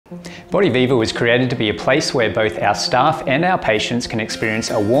BodyViva was created to be a place where both our staff and our patients can experience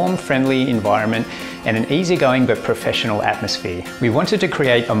a warm, friendly environment and an easygoing but professional atmosphere. We wanted to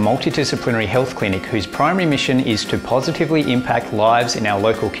create a multidisciplinary health clinic whose primary mission is to positively impact lives in our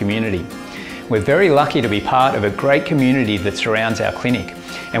local community. We're very lucky to be part of a great community that surrounds our clinic,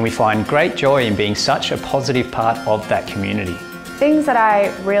 and we find great joy in being such a positive part of that community. Things that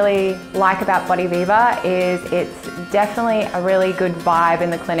I really like about BodyViva is it's definitely a really good vibe in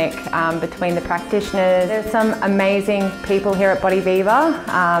the clinic between the practitioners. There's some amazing people here at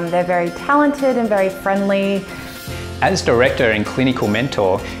BodyViva. They're very talented and very friendly. As director and clinical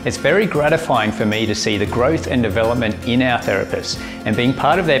mentor, it's very gratifying for me to see the growth and development in our therapists and being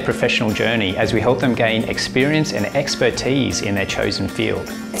part of their professional journey as we help them gain experience and expertise in their chosen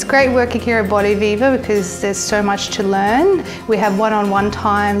field. It's great working here at BodyViva because there's so much to learn. We have one-on-one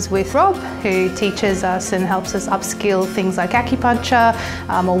times with Rob, who teaches us and helps us upskill things like acupuncture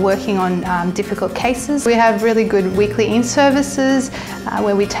or working on difficult cases. We have really good weekly in-services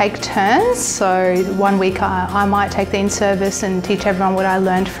where we take turns. So one week I might take the in-service and teach everyone what I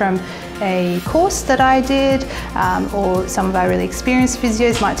learned from a course that I did, or some of our really experienced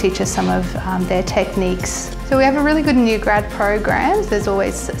physios might teach us some of their techniques. So we have a really good new grad program. There's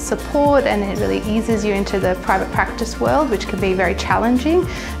always support and it really eases you into the private practice world, which can be very challenging.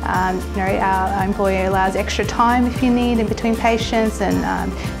 Our employer allows extra time if you need in between patients,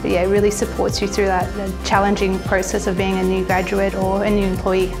 and it really supports you through that challenging process of being a new graduate or a new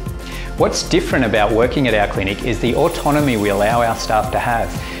employee. What's different about working at our clinic is the autonomy we allow our staff to have,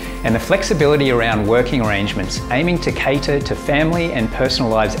 and the flexibility around working arrangements, aiming to cater to family and personal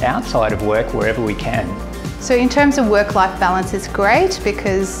lives outside of work wherever we can. So in terms of work-life balance, it's great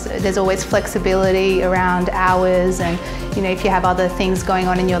because there's always flexibility around hours, and if you have other things going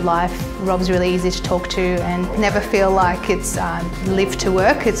on in your life, Rob's really easy to talk to and never feel like it's live to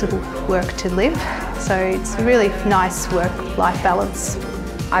work, it's work to live. So it's a really nice work-life balance.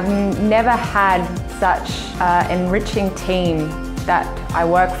 I've never had such an enriching team that I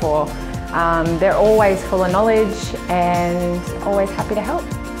work for. They're always full of knowledge and always happy to help.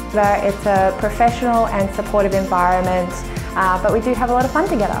 It's a professional and supportive environment, but we do have a lot of fun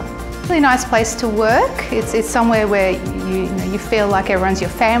together. Really nice place to work. It's somewhere where you feel like everyone's your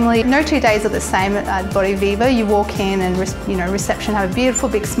family. No 2 days are the same at BodyViva. You walk in and reception have a beautiful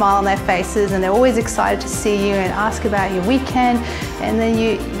big smile on their faces, and they're always excited to see you and ask about your weekend. And then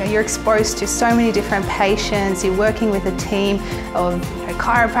you're exposed to so many different patients. You're working with a team of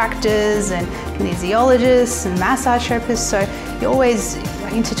chiropractors and kinesiologists and massage therapists. So you're always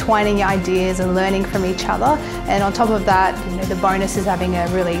intertwining your ideas and learning from each other. And on top of that, the bonus is having a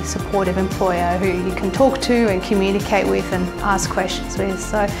really supportive employer who you can talk to and communicate with and ask questions with.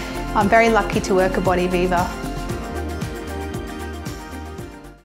 So I'm very lucky to work at BodyViva.